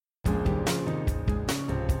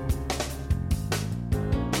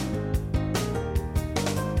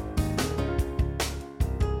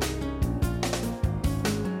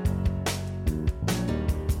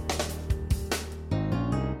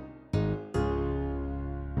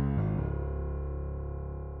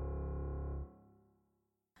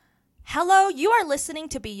Hello, you are listening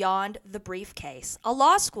to Beyond the Briefcase, a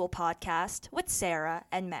law school podcast with Sarah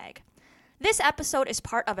and Meg. This episode is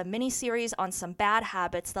part of a mini-series on some bad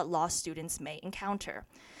habits that law students may encounter.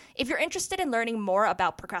 If you're interested in learning more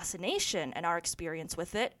about procrastination and our experience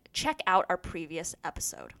with it, check out our previous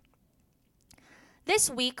episode. This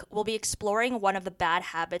week, we'll be exploring one of the bad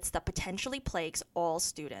habits that potentially plagues all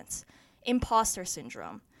students, imposter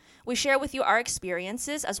syndrome. We share with you our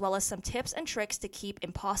experiences as well as some tips and tricks to keep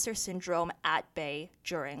imposter syndrome at bay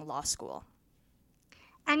during law school.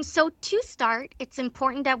 And so to start, it's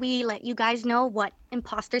important that we let you guys know what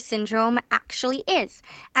imposter syndrome actually is.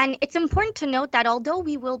 And it's important to note that although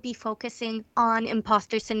we will be focusing on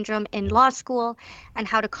imposter syndrome in law school and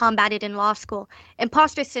how to combat it in law school,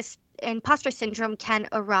 imposter syndrome can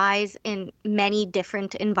arise in many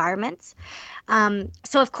different environments.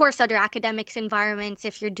 So of course, other academics environments,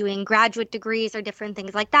 if you're doing graduate degrees or different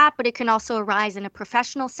things like that, but it can also arise in a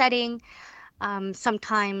professional setting,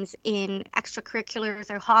 sometimes in extracurriculars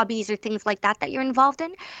or hobbies or things like that you're involved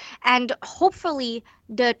in. And hopefully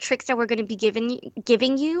the tricks that we're going to be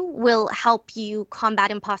giving you will help you combat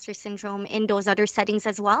imposter syndrome in those other settings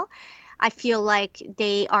as well. I feel like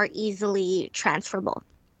they are easily transferable.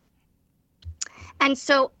 And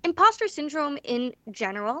so imposter syndrome in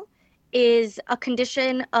general is a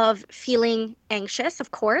condition of feeling anxious,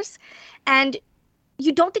 of course, and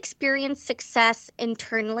you don't experience success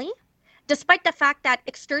internally, despite the fact that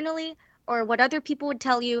externally, or what other people would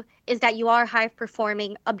tell you, is that you are high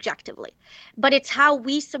performing objectively. But it's how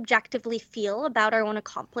we subjectively feel about our own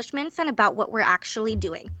accomplishments and about what we're actually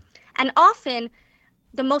doing. And often,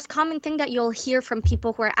 the most common thing that you'll hear from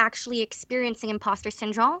people who are actually experiencing imposter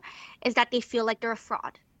syndrome is that they feel like they're a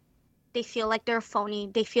fraud. They feel like they're a phony.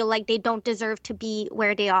 They feel like they don't deserve to be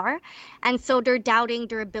where they are. And so they're doubting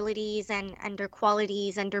their abilities and their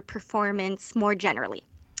qualities and their performance more generally.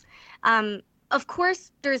 Of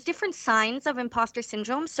course, there's different signs of imposter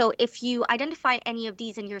syndrome. So if you identify any of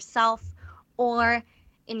these in yourself or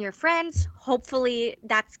in your friends, hopefully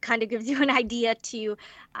that kind of gives you an idea to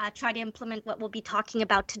try to implement what we'll be talking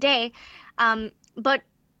about today. But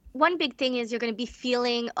one big thing is you're going to be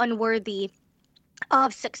feeling unworthy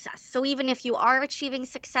of success. So even if you are achieving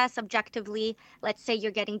success objectively, let's say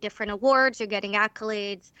you're getting different awards, you're getting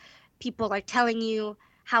accolades, people are telling you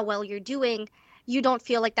how well you're doing, you don't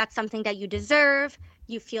feel like that's something that you deserve.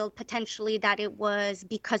 You feel potentially that it was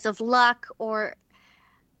because of luck or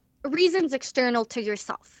reasons external to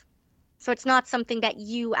yourself. So it's not something that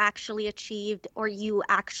you actually achieved or you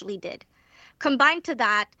actually did. Combined to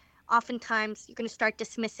that, oftentimes you're going to start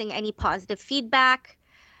dismissing any positive feedback.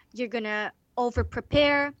 You're going to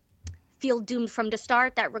over-prepare, feel doomed from the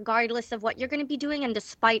start that regardless of what you're going to be doing and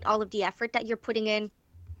despite all of the effort that you're putting in,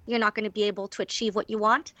 you're not going to be able to achieve what you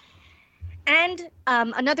want. And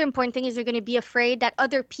another important thing is you're going to be afraid that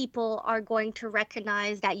other people are going to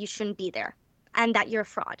recognize that you shouldn't be there and that you're a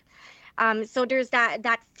fraud. So there's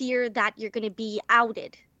that fear that you're going to be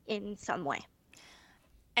outed in some way.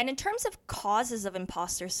 And in terms of causes of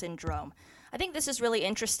imposter syndrome, I think this is really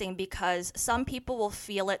interesting because some people will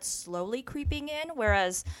feel it slowly creeping in,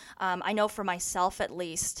 whereas I know for myself at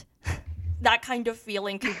least, that kind of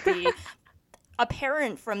feeling could be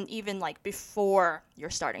apparent from even like before you're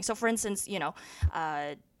starting. So for instance,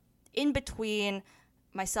 in between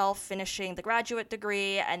myself finishing the graduate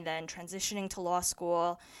degree and then transitioning to law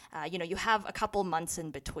school, you have a couple months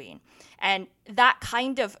in between. And that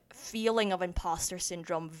kind of feeling of imposter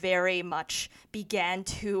syndrome very much began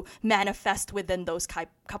to manifest within those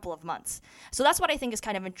couple of months. So that's what I think is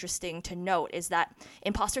kind of interesting to note, is that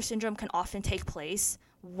imposter syndrome can often take place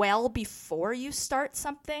well before you start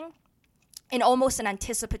something, in almost an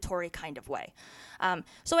anticipatory kind of way.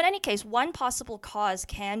 So in any case, one possible cause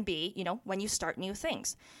can be, when you start new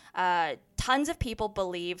things. Tons of people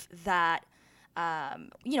believe that,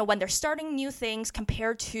 when they're starting new things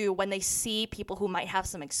compared to when they see people who might have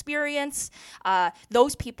some experience,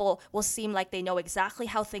 those people will seem like they know exactly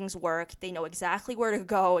how things work. They know exactly where to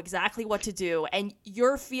go, exactly what to do. And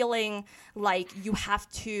you're feeling like you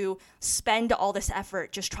have to spend all this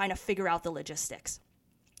effort just trying to figure out the logistics.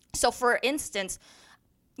 So for instance,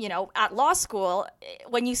 at law school,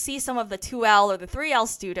 when you see some of the 2L or the 3L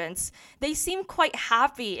students, they seem quite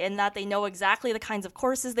happy in that they know exactly the kinds of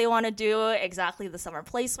courses they want to do, exactly the summer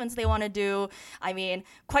placements they want to do. I mean,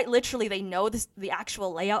 quite literally, they know the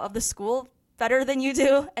actual layout of the school better than you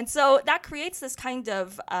do. And so that creates this kind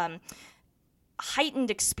of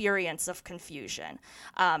heightened experience of confusion.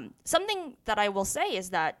 Something that I will say is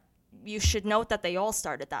that you should note that they all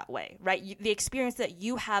started that way, right? The experience that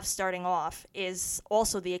you have starting off is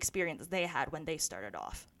also the experience they had when they started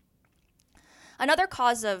off. Another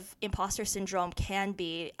cause of imposter syndrome can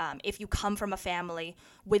be if you come from a family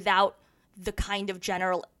without the kind of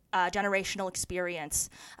generational experience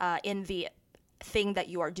in the thing that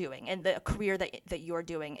you are doing, in the career that you are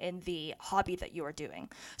doing, in the hobby that you are doing.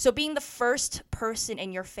 So being the first person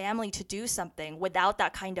in your family to do something without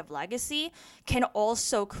that kind of legacy can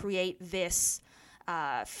also create this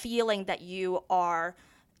feeling that you are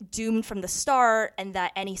doomed from the start and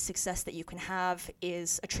that any success that you can have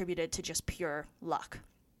is attributed to just pure luck.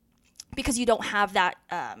 Because you don't have that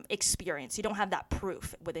experience, you don't have that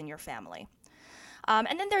proof within your family.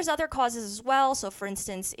 And then there's other causes as well. So, for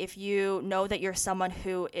instance, if you know that you're someone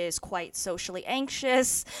who is quite socially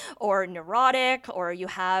anxious or neurotic, or you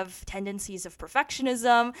have tendencies of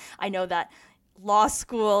perfectionism, I know that law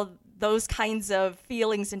school, those kinds of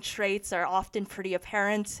feelings and traits are often pretty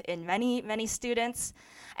apparent in many, many students.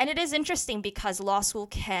 And it is interesting because law school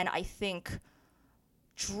can, I think,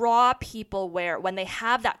 draw people where when they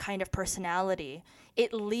have that kind of personality,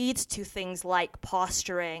 it leads to things like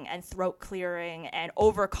posturing and throat clearing and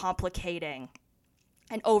overcomplicating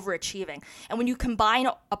and overachieving. And when you combine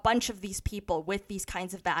a bunch of these people with these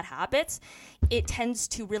kinds of bad habits, it tends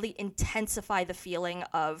to really intensify the feeling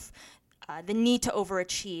of the need to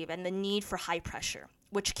overachieve and the need for high pressure,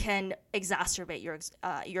 which can exacerbate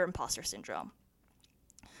your imposter syndrome.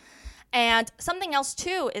 And something else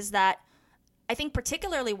too is that I think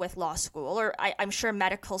particularly with law school, or I'm sure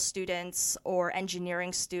medical students or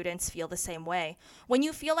engineering students feel the same way. When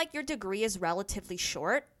you feel like your degree is relatively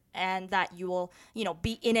short and that you will,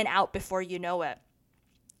 be in and out before you know it,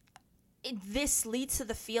 this leads to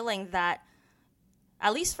the feeling that,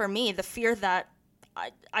 at least for me, the fear that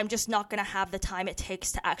I'm just not going to have the time it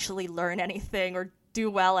takes to actually learn anything or do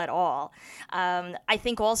well at all. I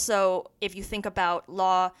think also, if you think about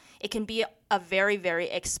law, it can be a very, very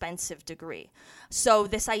expensive degree. So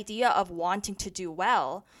this idea of wanting to do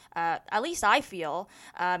well, at least I feel,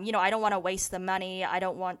 I don't want to waste the money. I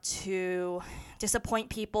don't want to disappoint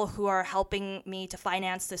people who are helping me to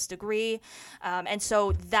finance this degree. And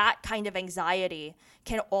so that kind of anxiety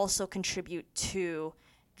can also contribute to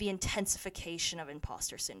the intensification of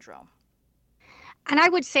imposter syndrome. And I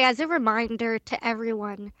would say, as a reminder to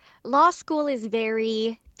everyone, law school is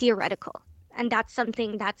very theoretical. And that's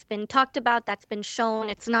something that's been talked about, that's been shown.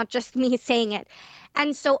 It's not just me saying it.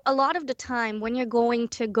 And so a lot of the time when you're going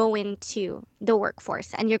to go into the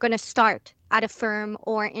workforce and you're going to start at a firm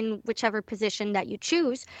or in whichever position that you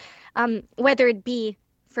choose, whether it be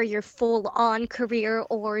for your full-on career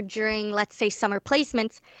or during, let's say, summer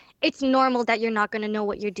placements, it's normal that you're not going to know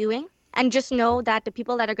what you're doing. And just know that the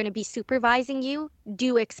people that are going to be supervising you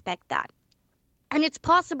do expect that. And it's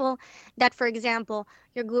possible that, for example,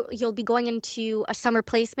 you'll be going into a summer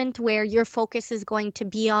placement where your focus is going to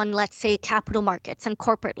be on, let's say, capital markets and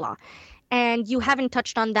corporate law. And you haven't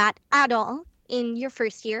touched on that at all in your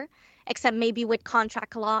first year, except maybe with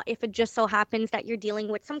contract law, if it just so happens that you're dealing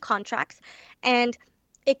with some contracts. And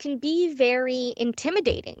it can be very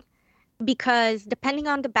intimidating because depending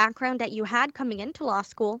on the background that you had coming into law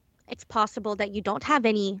school, it's possible that you don't have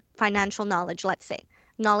any financial knowledge, let's say,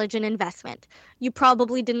 knowledge in investment. You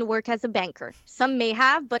probably didn't work as a banker. Some may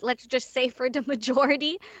have, but let's just say for the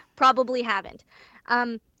majority, probably haven't.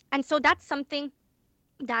 And so that's something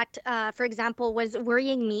that, for example, was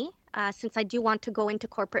worrying me since I do want to go into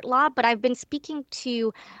corporate law, but I've been speaking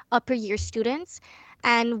to upper year students.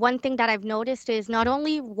 And one thing that I've noticed is not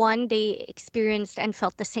only one, they experienced and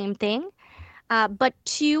felt the same thing, but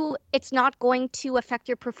two, it's not going to affect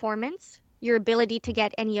your performance, your ability to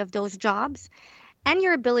get any of those jobs, and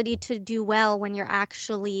your ability to do well when you're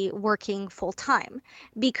actually working full time.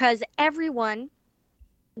 Because everyone,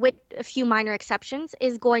 with a few minor exceptions,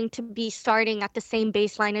 is going to be starting at the same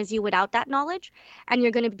baseline as you without that knowledge, and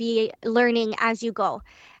you're going to be learning as you go.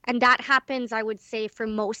 And that happens, I would say, for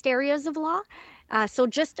most areas of law. So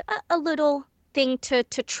just a little thing to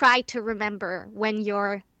try to remember when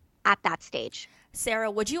you're at that stage.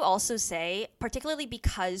 Sarah, would you also say, particularly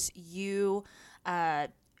because you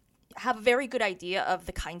have a very good idea of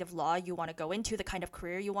the kind of law you want to go into, the kind of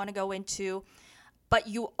career you want to go into, but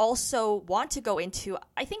you also want to go into,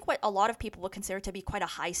 I think, what a lot of people would consider to be quite a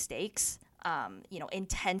high stakes,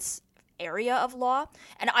 intense area of law.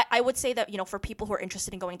 And I would say that, for people who are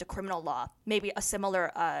interested in going to criminal law, maybe a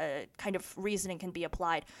similar kind of reasoning can be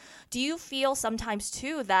applied. Do you feel sometimes,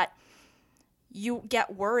 too, that you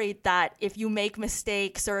get worried that if you make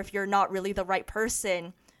mistakes or if you're not really the right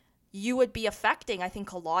person, you would be affecting, I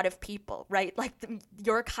think, a lot of people, right? Like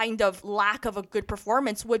your kind of lack of a good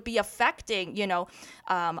performance would be affecting,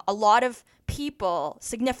 a lot of people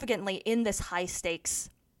significantly in this high stakes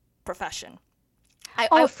profession. I,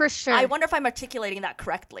 Oh, I for I sure. wonder if I'm articulating that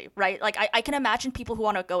correctly, right? Like I can imagine people who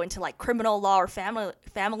want to go into like criminal law or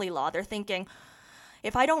family law. They're thinking,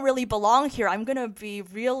 if I don't really belong here, I'm gonna be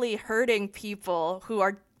really hurting people who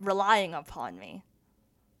are relying upon me.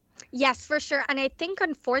 Yes, for sure. And I think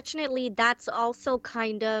unfortunately that's also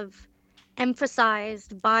kind of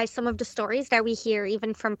emphasized by some of the stories that we hear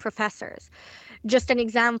even from professors. Just an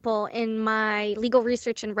example, in my legal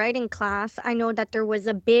research and writing class, I know that there was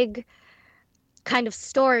a big kind of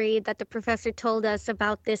story that the professor told us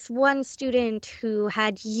about this one student who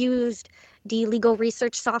had used the legal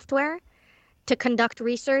research software to conduct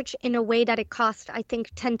research in a way that it cost, I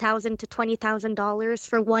think, $10,000 to $20,000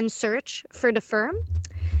 for one search for the firm.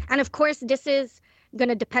 And of course, this is going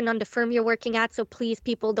to depend on the firm you're working at. So please,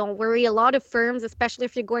 people, don't worry. A lot of firms, especially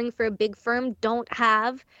if you're going for a big firm, don't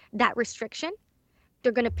have that restriction.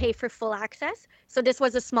 They're going to pay for full access. So this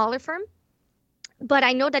was a smaller firm. But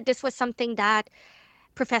I know that this was something that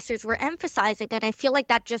professors were emphasizing. And I feel like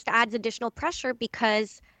that just adds additional pressure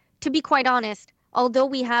because, to be quite honest, although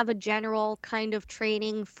we have a general kind of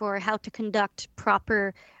training for how to conduct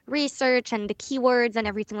proper research and the keywords and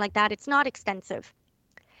everything like that, it's not extensive.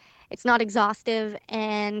 It's not exhaustive.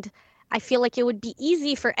 And I feel like it would be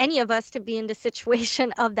easy for any of us to be in the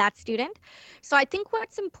situation of that student. So I think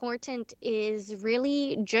what's important is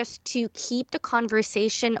really just to keep the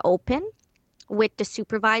conversation open with the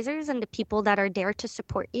supervisors and the people that are there to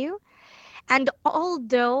support you. And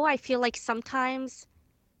although I feel like sometimes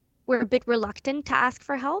we're a bit reluctant to ask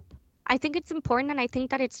for help, I think it's important and I think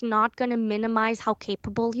that it's not going to minimize how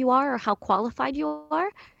capable you are or how qualified you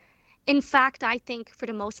are. In fact, I think for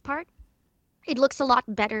the most part, it looks a lot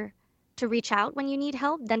better to reach out when you need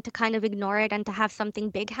help than to kind of ignore it and to have something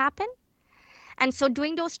big happen. And so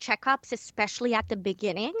doing those checkups, especially at the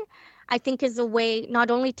beginning, I think is a way not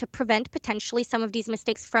only to prevent potentially some of these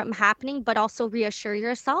mistakes from happening, but also reassure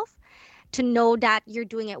yourself to know that you're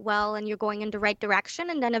doing it well and you're going in the right direction.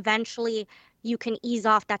 And then eventually you can ease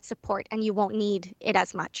off that support and you won't need it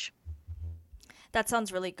as much. That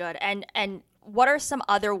sounds really good. And what are some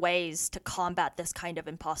other ways to combat this kind of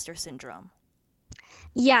imposter syndrome?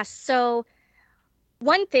 Yes. So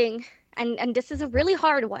one thing, and this is a really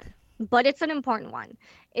hard one, but it's an important one,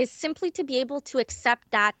 is simply to be able to accept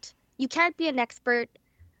that you can't be an expert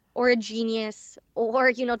or a genius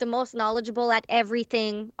or, the most knowledgeable at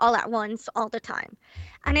everything all at once, all the time.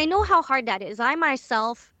 And I know how hard that is. I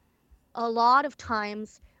myself, a lot of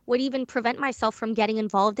times, would even prevent myself from getting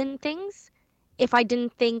involved in things if I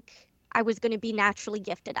didn't think I was going to be naturally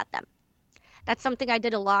gifted at them. That's something I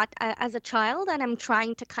did a lot as a child, and I'm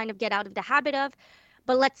trying to kind of get out of the habit of.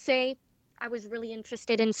 But let's say I was really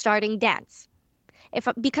interested in starting dance. If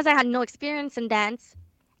because I had no experience in dance,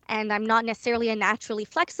 and I'm not necessarily a naturally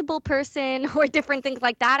flexible person or different things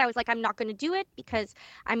like that, I was like, I'm not going to do it because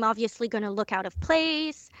I'm obviously going to look out of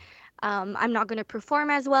place. I'm not going to perform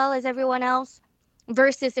as well as everyone else.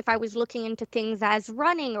 Versus if I was looking into things as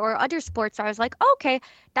running or other sports, I was like, okay,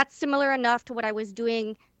 that's similar enough to what I was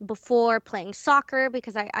doing before playing soccer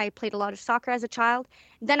because I played a lot of soccer as a child.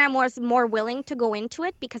 Then I was more willing to go into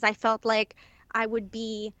it because I felt like I would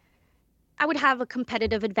be, I would have a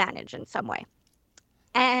competitive advantage in some way.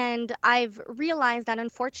 And I've realized that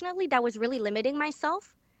unfortunately that was really limiting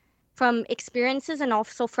myself from experiences and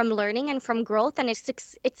also from learning and from growth. And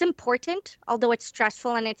it's important, although it's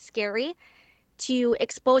stressful and it's scary, to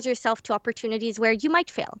expose yourself to opportunities where you might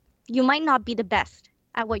fail. You might not be the best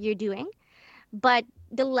at what you're doing, but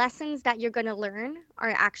the lessons that you're going to learn are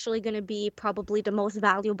actually going to be probably the most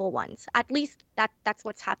valuable ones. At least that's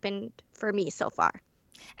what's happened for me so far.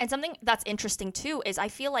 And something that's interesting too is I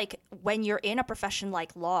feel like when you're in a profession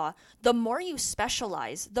like law, the more you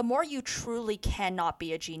specialize, the more you truly cannot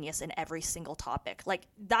be a genius in every single topic. Like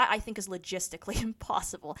that, I think is logistically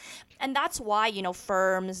impossible, and that's why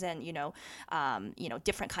firms and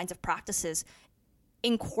different kinds of practices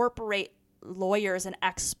incorporate lawyers and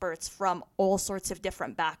experts from all sorts of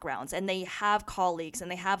different backgrounds, and they have colleagues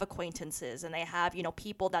and they have acquaintances and they have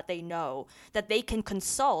people that they know that they can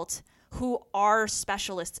consult who are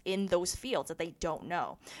specialists in those fields that they don't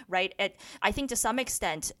know, right? I think to some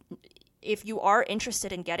extent, if you are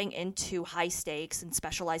interested in getting into high stakes and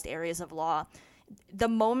specialized areas of law, the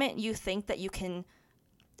moment you think that you can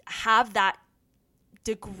have that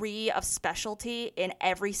degree of specialty in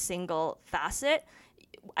every single facet,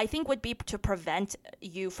 I think would be to prevent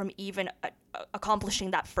you from even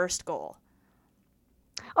accomplishing that first goal.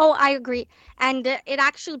 Oh, I agree. And it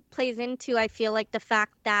actually plays into, I feel like, the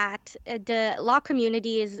fact that the law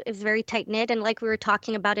community is very tight knit. And like we were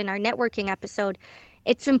talking about in our networking episode,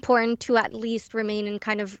 it's important to at least remain in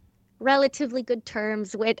kind of relatively good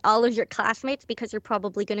terms with all of your classmates because you're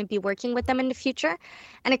probably going to be working with them in the future.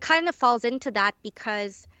 And it kind of falls into that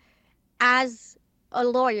because as a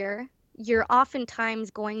lawyer, you're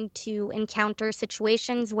oftentimes going to encounter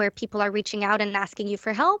situations where people are reaching out and asking you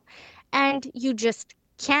for help, and you just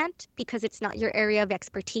can't because it's not your area of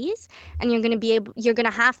expertise, and you're going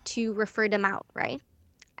to have to refer them out, right?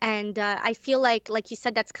 And I feel like you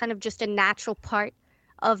said, that's kind of just a natural part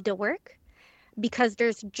of the work because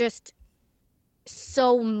there's just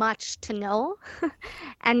so much to know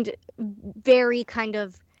and very kind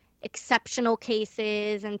of exceptional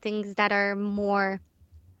cases and things that are more,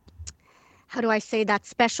 how do I say that,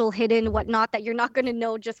 special, hidden, whatnot, that you're not going to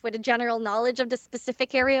know just with a general knowledge of the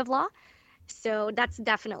specific area of law. So that's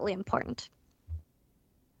definitely important.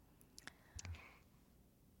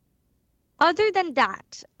 Other than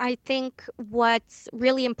that, I think what's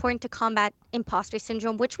really important to combat imposter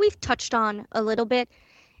syndrome, which we've touched on a little bit,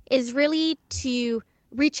 is really to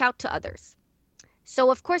reach out to others. So,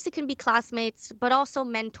 of course, it can be classmates, but also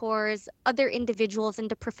mentors, other individuals in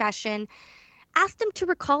the profession. Ask them to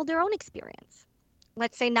recall their own experience.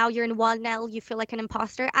 Let's say now you're in 1L, you feel like an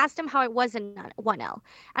imposter. Ask them how it was in 1L.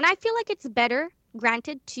 And I feel like it's better,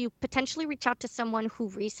 granted, to potentially reach out to someone who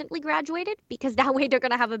recently graduated because that way they're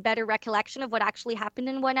going to have a better recollection of what actually happened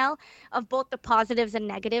in 1L, of both the positives and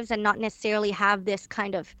negatives, and not necessarily have this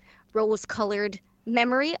kind of rose colored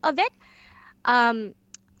memory of it. Um,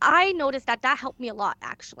 I noticed that that helped me a lot,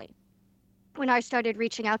 actually, when I started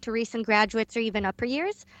reaching out to recent graduates or even upper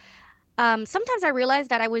years. Sometimes I realized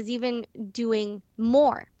that I was even doing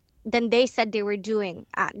more than they said they were doing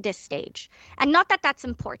at this stage. And not that that's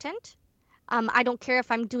important. I don't care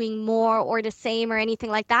if I'm doing more or the same or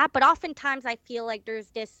anything like that. But oftentimes I feel like there's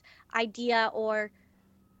this idea or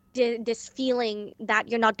this feeling that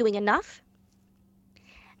you're not doing enough.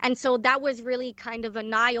 And so that was really kind of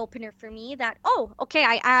an eye opener for me that, oh, okay,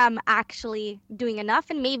 I am actually doing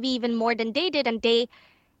enough and maybe even more than they did. And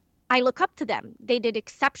I look up to them. They did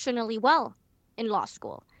exceptionally well in law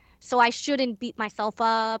school. So I shouldn't beat myself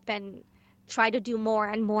up and try to do more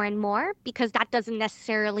and more and more because that doesn't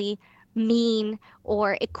necessarily mean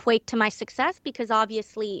or equate to my success because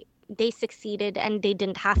obviously they succeeded and they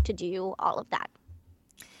didn't have to do all of that.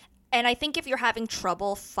 And I think if you're having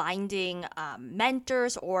trouble finding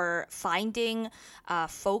mentors or finding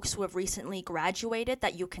folks who have recently graduated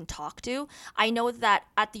that you can talk to, I know that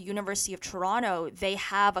at the University of Toronto, they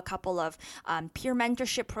have a couple of peer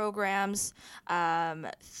mentorship programs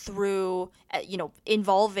through,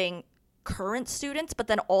 involving current students, but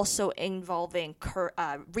then also involving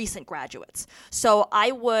recent graduates. So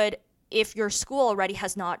I would, if your school already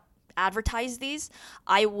has not advertise these,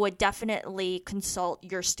 I would definitely consult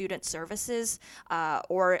your student services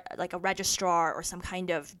or like a registrar or some kind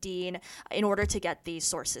of dean in order to get these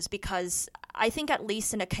sources because I think at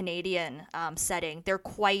least in a Canadian setting, they're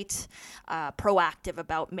quite proactive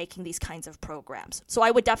about making these kinds of programs. So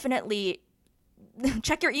I would definitely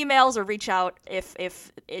check your emails or reach out if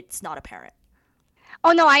it's not apparent.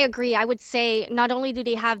 Oh, no, I agree. I would say not only do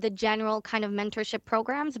they have the general kind of mentorship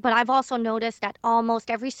programs, but I've also noticed that almost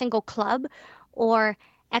every single club or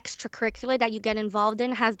extracurricular that you get involved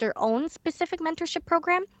in has their own specific mentorship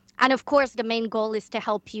program. And of course, the main goal is to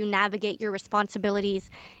help you navigate your responsibilities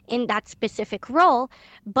in that specific role.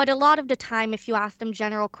 But a lot of the time, if you ask them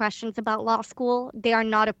general questions about law school, they are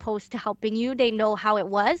not opposed to helping you. They know how it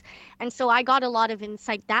was. And so I got a lot of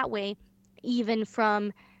insight that way, even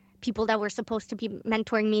from people that were supposed to be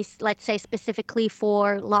mentoring me, let's say specifically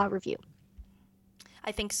for law review.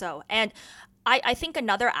 I think so. And I think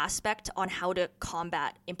another aspect on how to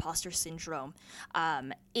combat imposter syndrome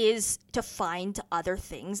is to find other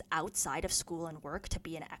things outside of school and work to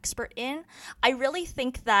be an expert in. I really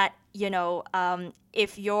think that,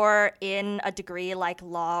 if you're in a degree like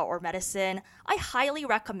law or medicine, I highly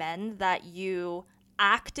recommend that you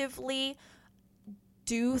actively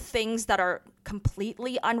do things that are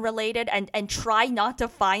completely unrelated and try not to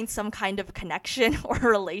find some kind of connection or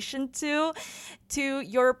relation to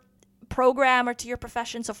your program or to your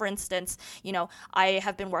profession. So for instance, I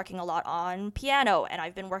have been working a lot on piano and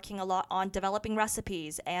I've been working a lot on developing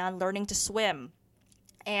recipes and learning to swim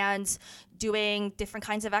and doing different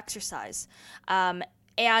kinds of exercise.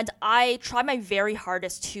 And I try my very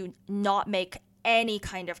hardest to not make any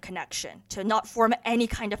kind of connection, to not form any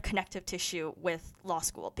kind of connective tissue with law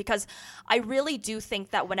school, because I really do think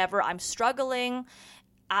that whenever I'm struggling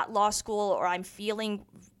at law school or I'm feeling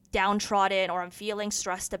downtrodden or I'm feeling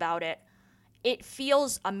stressed about it, it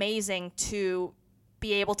feels amazing to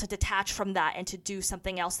be able to detach from that and to do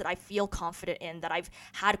something else that I feel confident in, that I've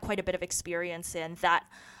had quite a bit of experience in, that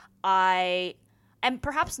I am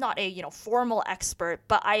perhaps not a formal expert,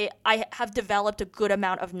 but I have developed a good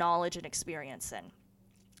amount of knowledge and experience in.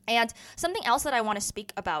 And something else that I want to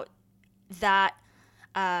speak about that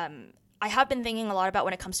I have been thinking a lot about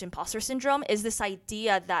when it comes to imposter syndrome is this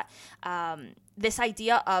idea that this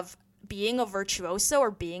idea of being a virtuoso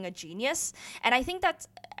or being a genius. And I think that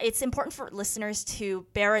it's important for listeners to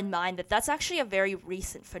bear in mind that that's actually a very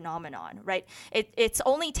recent phenomenon, right? It's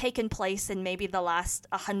only taken place in maybe the last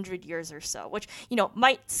 100 years or so, which,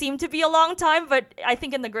 might seem to be a long time, but I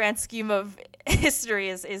think in the grand scheme of history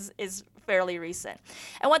is fairly recent.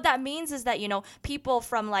 And what that means is that, people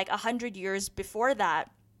from like 100 years before that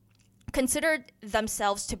considered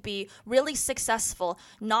themselves to be really successful,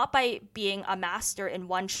 not by being a master in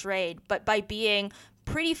one trade, but by being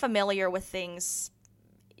pretty familiar with things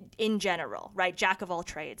in general, right? Jack of all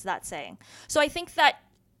trades, that saying. So I think that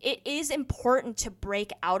it is important to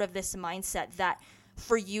break out of this mindset that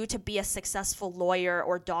for you to be a successful lawyer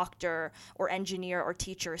or doctor or engineer or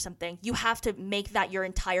teacher or something, you have to make that your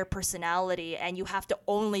entire personality, and you have to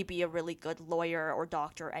only be a really good lawyer or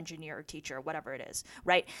doctor or engineer or teacher, whatever it is,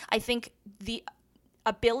 right? I think the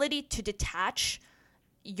ability to detach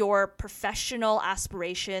your professional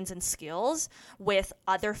aspirations and skills with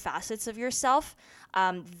other facets of yourself,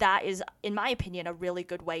 that is, in my opinion, a really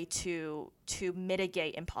good way to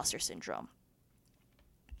mitigate imposter syndrome.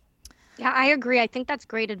 Yeah, I agree. I think that's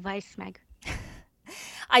great advice, Meg.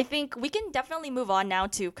 I think we can definitely move on now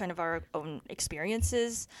to kind of our own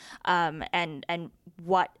experiences and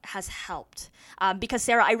what has helped. Because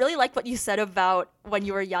Sarah, I really like what you said about when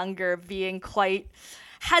you were younger being quite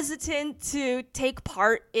hesitant to take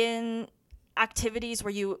part in activities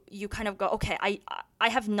where you kind of go, okay, I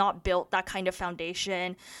have not built that kind of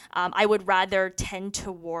foundation. I would rather tend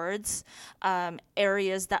towards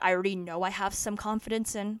areas that I already know I have some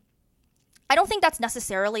confidence in. I don't think that's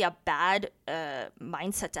necessarily a bad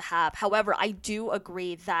mindset to have. However, I do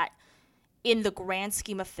agree that in the grand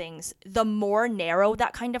scheme of things, the more narrow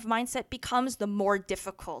that kind of mindset becomes, the more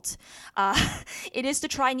difficult it is to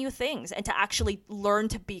try new things and to actually learn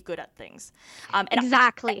to be good at things.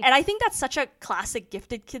 Exactly. And I think that's such a classic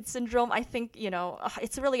gifted kid syndrome. I think,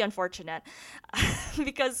 it's really unfortunate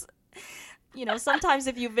because sometimes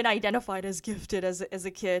if you've been identified as gifted as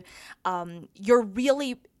a kid, you're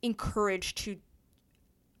really encouraged to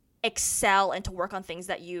excel and to work on things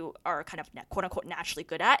that you are kind of quote unquote naturally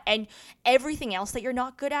good at, and everything else that you're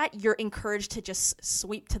not good at, you're encouraged to just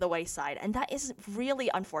sweep to the wayside. And that is really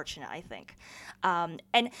unfortunate, I think.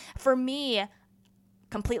 And for me,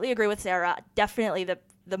 completely agree with Sarah, definitely the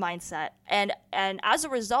mindset. And as a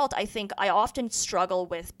result, I think I often struggle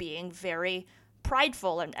with being very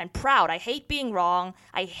prideful and proud. I hate being wrong.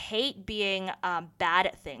 I hate being bad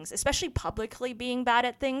at things, especially publicly being bad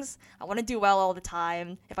at things. I want to do well all the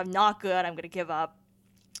time. If I'm not good, I'm going to give up.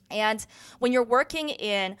 And when you're working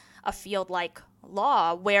in a field like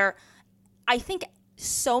law, where I think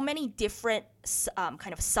so many different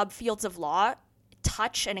kind of subfields of law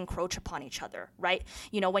touch and encroach upon each other, right?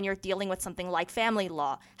 When you're dealing with something like family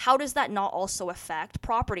law, how does that not also affect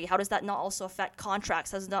property? How does that not also affect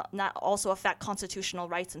contracts? How does that not also affect constitutional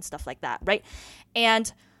rights and stuff like that, right?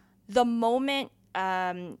 And the moment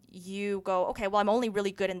you go, okay, well, I'm only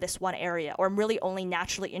really good in this one area, or I'm really only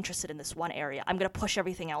naturally interested in this one area, I'm going to push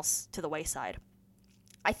everything else to the wayside.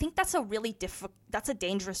 I think that's that's a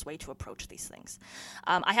dangerous way to approach these things.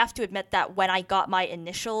 I have to admit that when I got my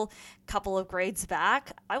initial couple of grades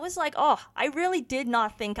back, I was like, oh, I really did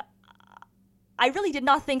not think I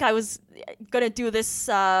was going to do this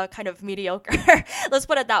kind of mediocre. Let's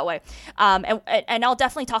put it that way. And I'll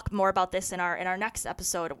definitely talk more about this in our next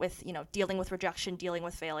episode with, dealing with rejection, dealing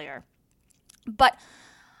with failure. But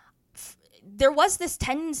there was this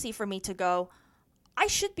tendency for me to go, I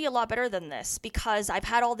should be a lot better than this because I've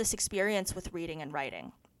had all this experience with reading and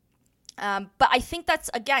writing. But I think that's,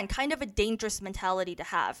 again, kind of a dangerous mentality to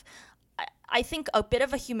have. I think a bit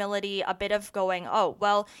of a humility, a bit of going, oh,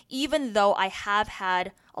 well, even though I have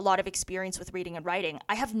had a lot of experience with reading and writing,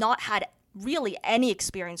 I have not had really any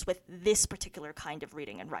experience with this particular kind of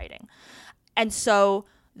reading and writing. And so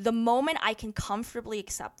the moment I can comfortably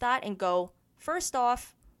accept that and go, first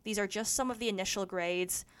off, these are just some of the initial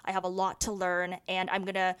grades. I have a lot to learn, and I'm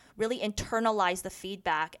going to really internalize the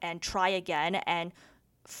feedback and try again and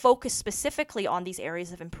focus specifically on these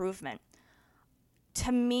areas of improvement.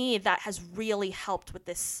 To me, that has really helped with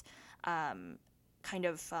this kind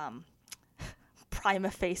of prima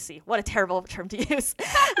facie. What a terrible term to use.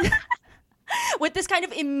 With this kind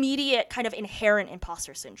of immediate, kind of inherent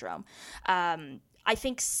imposter syndrome. I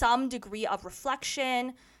think some degree of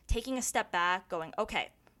reflection, taking a step back, going, okay,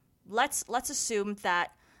 let's assume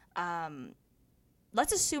that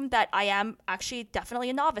let's assume that I am actually definitely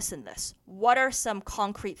a novice in this. What are some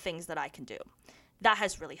concrete things that I can do? That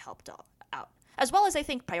has really helped out. As well as, I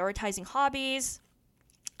think, prioritizing hobbies,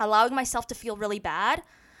 allowing myself to feel really bad,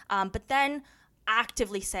 but then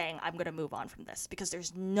actively saying, I'm going to move on from this, because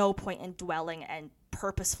there's no point in dwelling and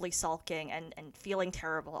purposefully sulking and feeling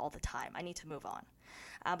terrible all the time. I need to move on.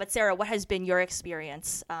 But Sarah, what has been your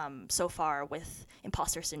experience so far with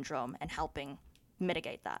imposter syndrome and helping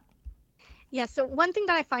mitigate that? Yeah, so one thing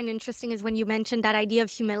that I find interesting is when you mentioned that idea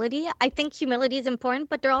of humility. I think humility is important,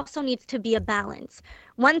 but there also needs to be a balance.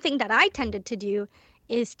 One thing that I tended to do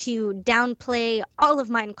is to downplay all of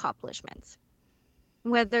my accomplishments,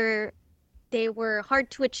 whether they were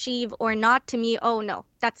hard to achieve or not. To me, oh no,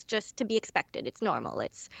 that's just to be expected. It's normal.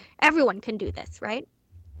 It's everyone can do this, right?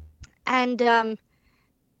 And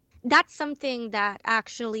that's something that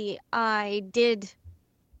actually I did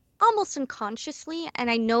almost unconsciously.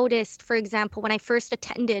 And I noticed, for example, when I first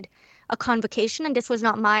attended a convocation, and this was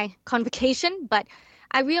not my convocation, but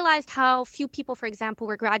I realized how few people, for example,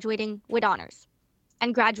 were graduating with honors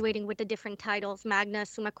and graduating with the different titles, magna,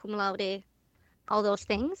 summa cum laude, all those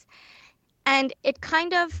things. And it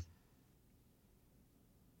kind of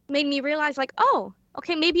made me realize, like, oh,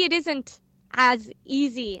 okay, maybe it isn't as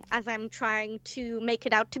easy as I'm trying to make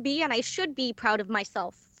it out to be. And I should be proud of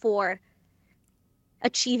myself for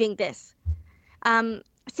achieving this.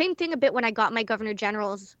 Same thing a bit when I got my Governor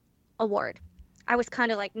General's award. I was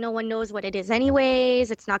kind of like, no one knows what it is anyways.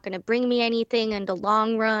 It's not going to bring me anything in the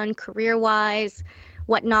long run, career-wise,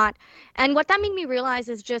 whatnot. And what that made me realize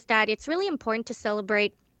is just that it's really important to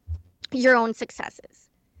celebrate your own successes.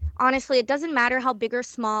 Honestly, it doesn't matter how big or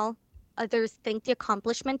small others think the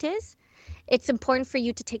accomplishment is. It's important for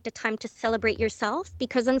you to take the time to celebrate yourself,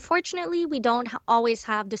 because unfortunately, we don't always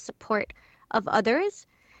have the support of others.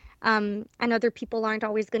 And other people aren't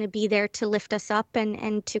always going to be there to lift us up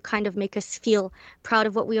and to kind of make us feel proud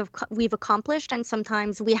of what we've accomplished. And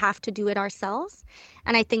sometimes we have to do it ourselves.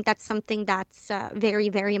 And I think that's something that's very,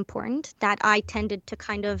 very important that I tended to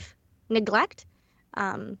kind of neglect.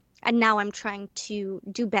 And now I'm trying to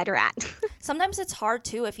do better at. Sometimes it's hard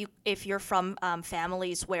too if you're from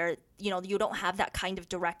families where you don't have that kind of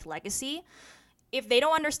direct legacy. If they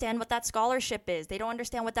don't understand what that scholarship is, they don't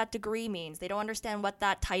understand what that degree means, they don't understand what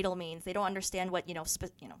that title means, they don't understand what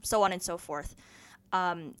so on and so forth.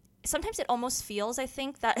 Sometimes it almost feels, I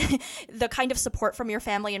think, that the kind of support from your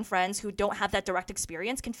family and friends who don't have that direct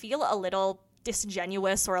experience can feel a little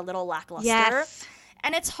disingenuous or a little lackluster. Yes.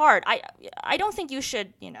 And it's hard. I don't think you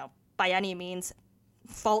should, by any means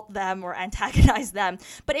fault them or antagonize them,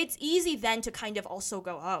 but it's easy then to kind of also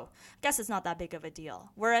go, oh, I guess it's not that big of a deal.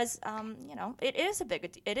 Whereas, it is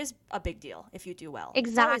a big deal if you do well. Exactly.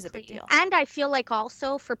 It's always a big deal. And I feel like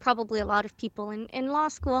also for probably a lot of people in law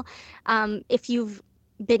school, if you've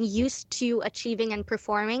been used to achieving and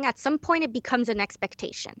performing, at some point it becomes an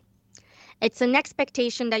expectation. It's an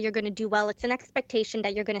expectation that you're going to do well. It's an expectation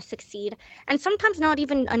that you're going to succeed. And sometimes not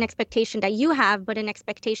even an expectation that you have, but an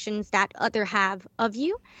expectations that others have of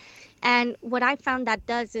you. And what I found that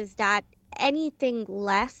does is that anything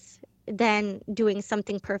less than doing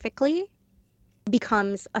something perfectly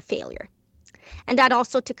becomes a failure. And that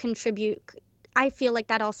also I feel like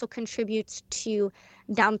that also contributes to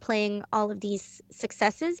downplaying all of these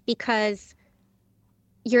successes, because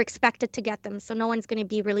you're expected to get them. So no one's going to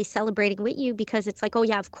be really celebrating with you, because it's like, oh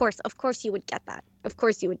yeah, of course you would get that. Of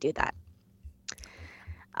course you would do that.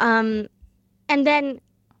 And then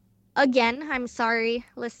again, I'm sorry,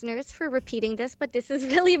 listeners, for repeating this, but this is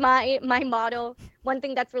really my motto. One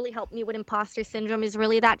thing that's really helped me with imposter syndrome is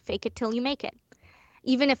really that fake it till you make it.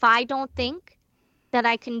 Even if I don't think that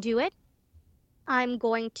I can do it, I'm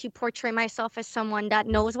going to portray myself as someone that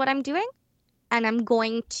knows what I'm doing, and I'm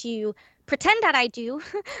going to pretend that I do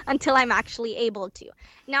until I'm actually able to.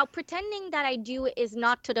 Now, pretending that I do is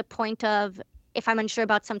not to the point of, if I'm unsure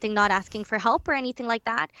about something, not asking for help or anything like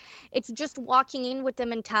that. It's just walking in with the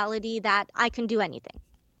mentality that I can do anything.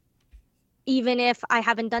 Even if I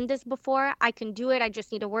haven't done this before, I can do it. I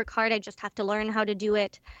just need to work hard. I just have to learn how to do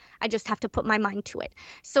it. I just have to put my mind to it.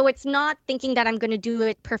 So it's not thinking that I'm going to do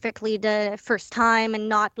it perfectly the first time and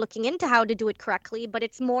not looking into how to do it correctly, but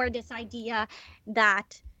it's more this idea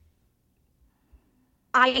that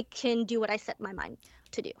I can do what I set my mind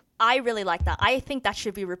to do. I really like that. I think that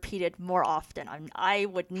should be repeated more often. I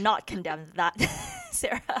would not condemn that,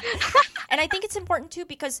 Sarah. And I think it's important too,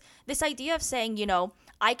 because this idea of saying,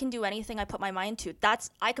 I can do anything I put my mind to,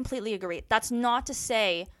 I completely agree. That's not to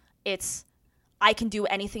say I can do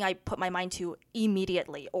anything I put my mind to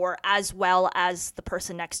immediately, or as well as the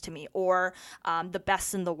person next to me, or the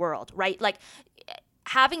best in the world, right? Like,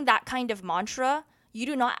 having that kind of mantra you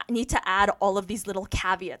do not need to add all of these little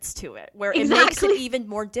caveats to it where Exactly. it makes it even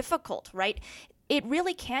more difficult, right? It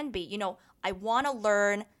really can be. I want to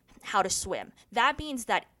learn how to swim. That means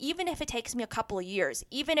that even if it takes me a couple of years,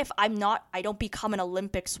 even if I don't become an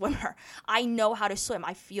Olympic swimmer, I know how to swim.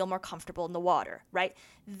 I feel more comfortable in the water, right?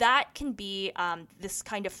 That can be this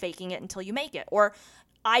kind of faking it until you make it. Or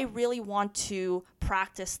I really want to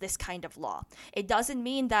practice this kind of law. It doesn't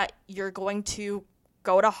mean that you're going to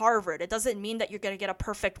go to Harvard. It doesn't mean that you're going to get a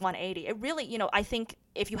perfect 180. It really, I think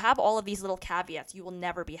if you have all of these little caveats, you will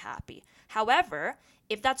never be happy. However,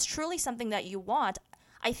 if that's truly something that you want,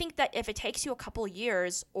 I think that if it takes you a couple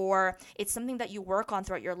years, or it's something that you work on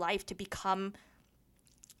throughout your life to become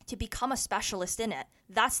a specialist in it,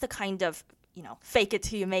 that's the kind of, fake it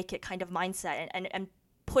till you make it kind of mindset, and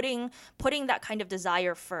putting that kind of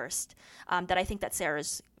desire first, that I think that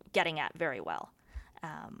Sarah's getting at very well.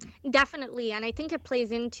 Definitely. And I think it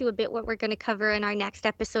plays into a bit what we're going to cover in our next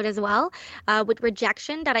episode as well, with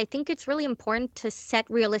rejection, that I think it's really important to set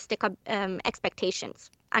realistic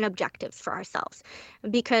expectations and objectives for ourselves.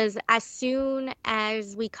 Because as soon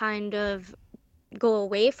as we kind of go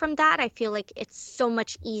away from that, I feel like it's so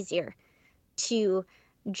much easier to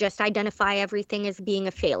just identify everything as being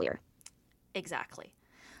a failure. Exactly.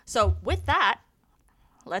 So with that,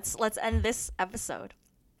 let's end this episode.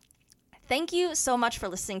 Thank you so much for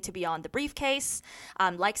listening to Beyond the Briefcase.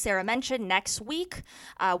 Like Sarah mentioned, next week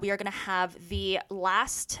we are going to have the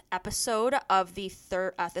last episode of the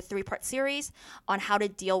three-part series on how to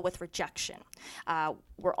deal with rejection.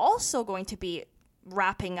 We're also going to be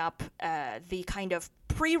wrapping up the kind of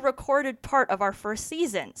pre-recorded part of our first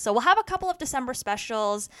season. So we'll have a couple of December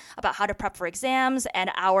specials about how to prep for exams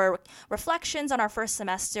and our reflections on our first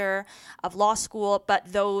semester of law school,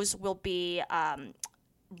 but those will be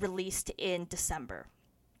released in December.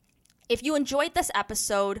 If you enjoyed this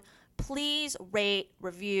episode, please rate,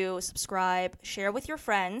 review, subscribe, share with your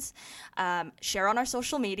friends, share on our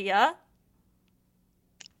social media,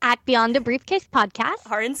 at Beyond the Briefcase Podcast,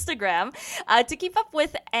 our Instagram, to keep up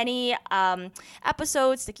with any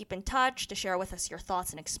episodes, to keep in touch, to share with us your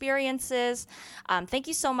thoughts and experiences. Thank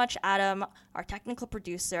you so much, Adam, our technical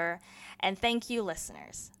producer, and thank you,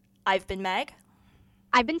 listeners. I've been Meg.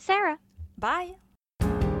 I've been Sarah. Bye.